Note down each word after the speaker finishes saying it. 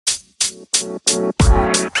Good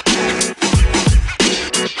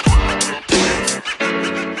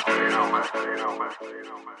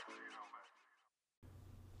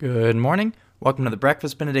morning. Welcome to the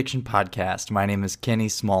Breakfast Benediction Podcast. My name is Kenny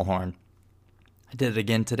Smallhorn. I did it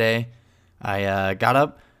again today. I got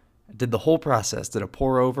up, did the whole process, did a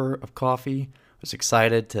pour over of coffee, was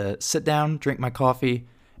excited to sit down, drink my coffee,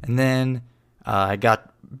 and then I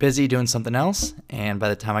got busy doing something else, and by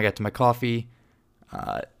the time I got to my coffee,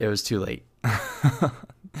 it was too late.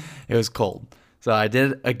 It was cold. So I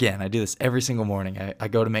did it again. I do this every single morning. I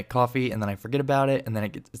go to make coffee, and then I forget about it, and then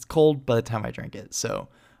it's cold by the time I drink it. So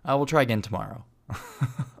I will try again tomorrow. I'm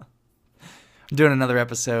doing another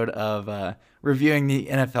episode of reviewing the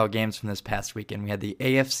NFL games from this past weekend. We had the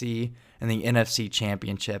AFC and the NFC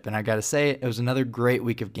Championship, and I got to say, it was another great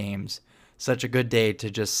week of games. Such a good day to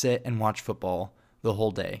just sit and watch football the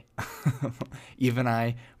whole day. Eve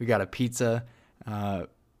and we got a pizza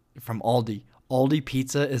from Aldi. Aldi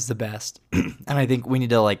pizza is the best, and I think we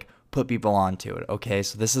need to put people onto it. Okay,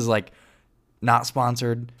 so this is not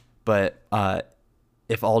sponsored, but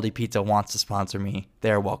if Aldi Pizza wants to sponsor me,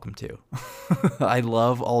 they're welcome to. I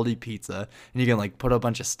love Aldi Pizza, and you can put a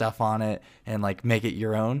bunch of stuff on it and make it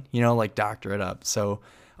your own, doctor it up. So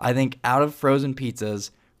I think out of frozen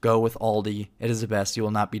pizzas, go with Aldi. It is the best. You will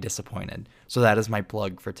not be disappointed. So that is my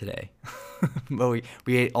plug for today. But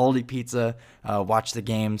we ate Aldi Pizza, watched the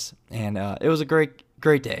games, and it was a great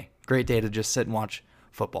day. Great day to just sit and watch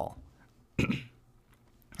football.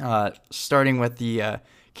 Starting with the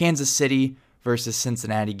Kansas City versus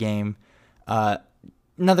Cincinnati game.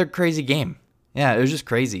 Another crazy game. Yeah, it was just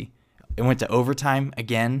crazy. It went to overtime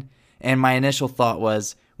again, and my initial thought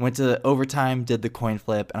was, went to overtime, did the coin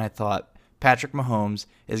flip, and I thought, Patrick Mahomes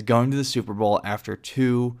is going to the Super Bowl after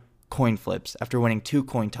 2 coin flips, after winning 2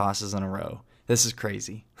 coin tosses in a row. This is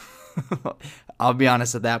crazy. I'll be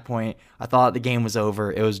honest, at that point, I thought the game was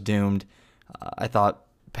over. It was doomed. I thought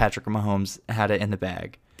Patrick Mahomes had it in the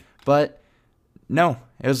bag. But no,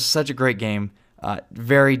 it was such a great game.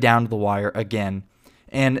 Very down to the wire again.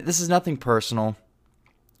 And this is nothing personal,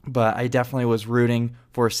 but I definitely was rooting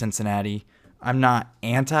for Cincinnati. I'm not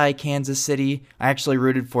anti-Kansas City. I actually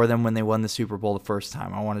rooted for them when they won the Super Bowl the first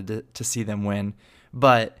time. I wanted to see them win.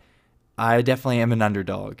 But I definitely am an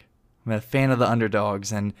underdog. I'm a fan of the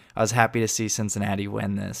underdogs, and I was happy to see Cincinnati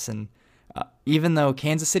win this. And even though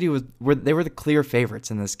Kansas City were the clear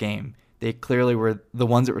favorites in this game, they clearly were the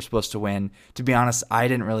ones that were supposed to win. To be honest, I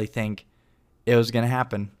didn't really think it was going to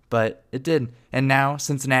happen, but it did. And now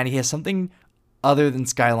Cincinnati has something other than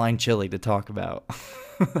Skyline Chili to talk about.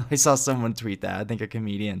 I saw someone tweet that, I think a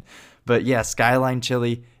comedian. But yeah, Skyline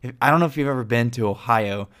Chili. I don't know if you've ever been to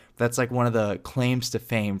Ohio. That's one of the claims to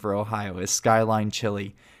fame for Ohio is Skyline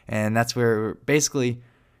Chili. And that's where basically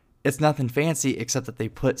it's nothing fancy except that they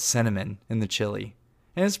put cinnamon in the chili.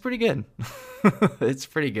 And it's pretty good. It's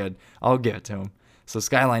pretty good. I'll give it to them. So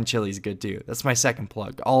Skyline Chili is good too. That's my second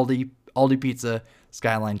plug. Aldi Pizza,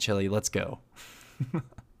 Skyline Chili. Let's go.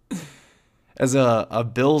 As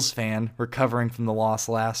a Bills fan recovering from the loss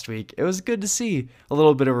last week, it was good to see a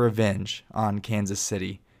little bit of revenge on Kansas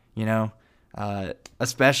City.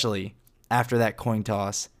 Especially after that coin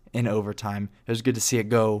toss in overtime. It was good to see it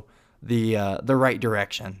go the right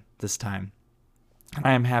direction this time.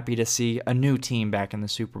 I am happy to see a new team back in the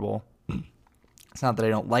Super Bowl. It's not that I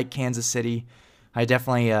don't like Kansas City. I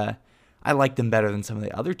definitely I like them better than some of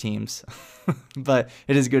the other teams. But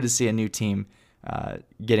it is good to see a new team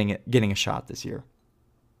getting a shot this year.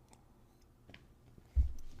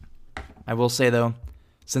 I will say, though,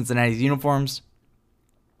 Cincinnati's uniforms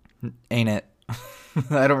ain't it.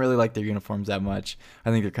 I don't really like their uniforms that much.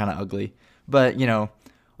 I think they're kind of ugly. But,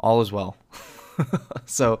 all is well.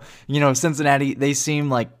 So, Cincinnati, they seem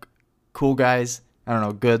like cool guys. I don't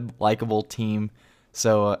know, good, likable team.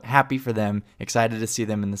 So happy for them. Excited to see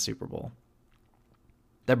them in the Super Bowl.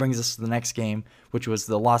 That brings us to the next game, which was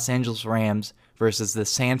the Los Angeles Rams versus the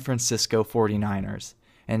San Francisco 49ers.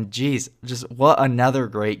 And geez, just what another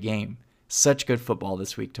great game. Such good football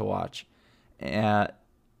this week to watch. And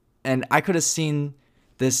I could have seen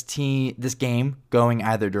this game going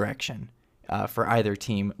either direction for either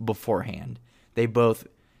team beforehand. They both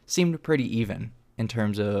seemed pretty even in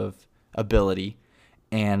terms of ability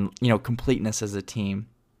and, completeness as a team.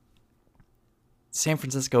 San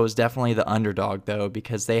Francisco was definitely the underdog, though,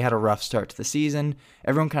 because they had a rough start to the season.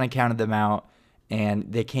 Everyone kind of counted them out,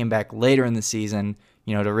 and they came back later in the season,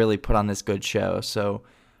 to really put on this good show. So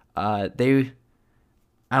I don't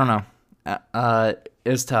know. It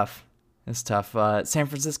was tough. San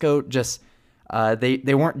Francisco just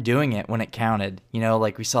they weren't doing it when it counted.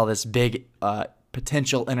 We saw this big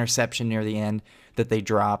potential interception near the end. that they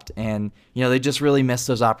dropped. And, they just really missed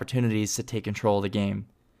those opportunities to take control of the game.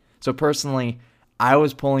 So personally, I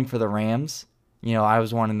was pulling for the Rams. I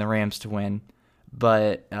was wanting the Rams to win.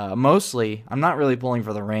 But mostly, I'm not really pulling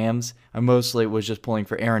for the Rams. I mostly was just pulling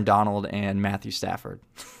for Aaron Donald and Matthew Stafford.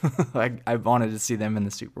 I wanted to see them in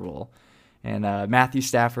the Super Bowl. And Matthew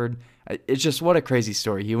Stafford, it's just what a crazy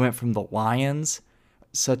story. He went from the Lions,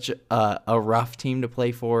 such a rough team to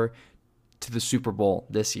play for, to the Super Bowl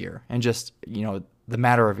this year. And just, the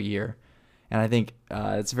matter of a year. And I think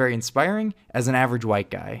it's very inspiring as an average white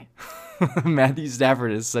guy. Matthew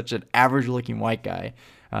Stafford is such an average-looking white guy.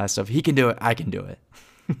 So if he can do it, I can do it.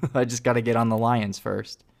 I just got to get on the Lions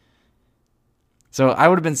first. So I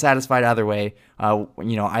would have been satisfied either way,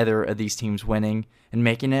 either of these teams winning and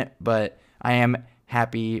making it. But I am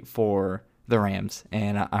happy for the Rams,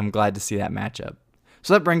 and I'm glad to see that matchup.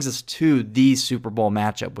 So that brings us to the Super Bowl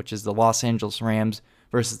matchup, which is the Los Angeles Rams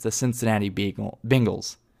versus the Cincinnati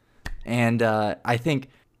Bengals. And I think,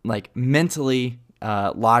 mentally,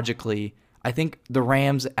 logically, I think the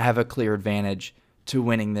Rams have a clear advantage to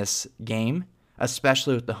winning this game,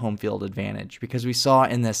 especially with the home field advantage, because we saw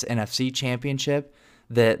in this NFC Championship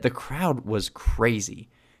that the crowd was crazy.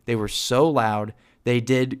 They were so loud. They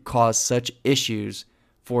did cause such issues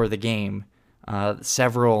for the game.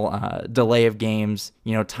 Several delay of games,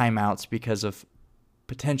 timeouts because of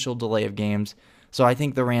potential delay of games. So I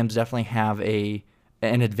think the Rams definitely have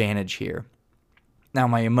an advantage here. Now,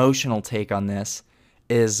 my emotional take on this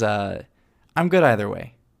is I'm good either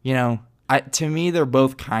way. To me, they're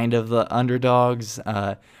both kind of the underdogs.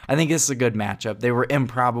 I think this is a good matchup. They were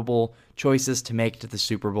improbable choices to make it to the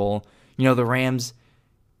Super Bowl. The Rams,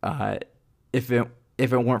 if it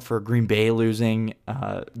weren't for Green Bay losing,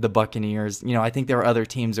 the Buccaneers, I think there were other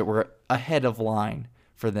teams that were ahead of line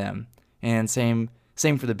for them. And same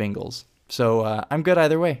for the Bengals. So I'm good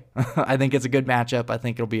either way. I think it's a good matchup. I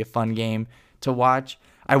think it'll be a fun game to watch.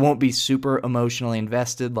 I won't be super emotionally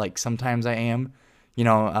invested like sometimes I am.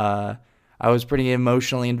 I was pretty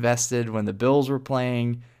emotionally invested when the Bills were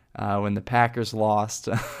playing, when the Packers lost,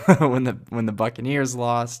 when the Buccaneers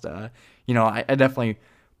lost. I definitely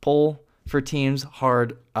pull for teams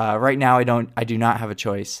hard. Right now, I do not have a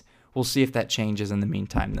choice. We'll see if that changes in the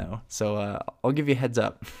meantime, though. So I'll give you a heads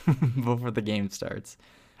up before the game starts.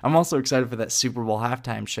 I'm also excited for that Super Bowl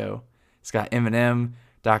halftime show. It's got Eminem,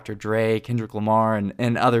 Dr. Dre, Kendrick Lamar,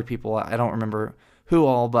 and other people. I don't remember who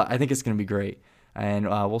all, but I think it's going to be great. And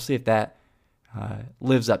we'll see if that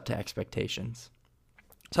lives up to expectations.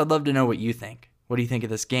 So I'd love to know what you think. What do you think of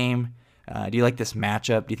this game? Do you like this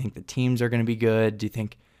matchup? Do you think the teams are going to be good? Do you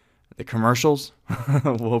think the commercials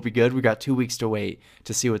will be good? We got 2 weeks to wait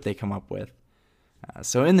to see what they come up with.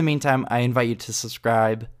 So in the meantime, I invite you to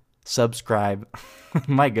subscribe.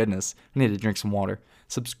 My goodness, I need to drink some water.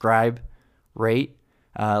 Subscribe, rate,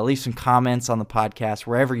 leave some comments on the podcast,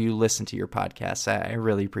 wherever you listen to your podcasts. I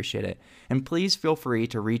really appreciate it. And please feel free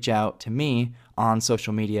to reach out to me on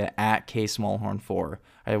social media at ksmallhorn4.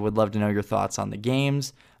 I would love to know your thoughts on the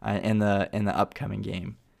games and the upcoming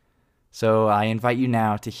game. So I invite you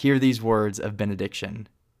now to hear these words of benediction.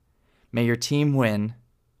 May your team win,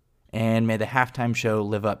 and may the halftime show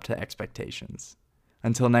live up to expectations.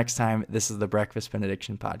 Until next time, this is the Breakfast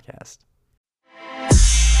Benediction Podcast.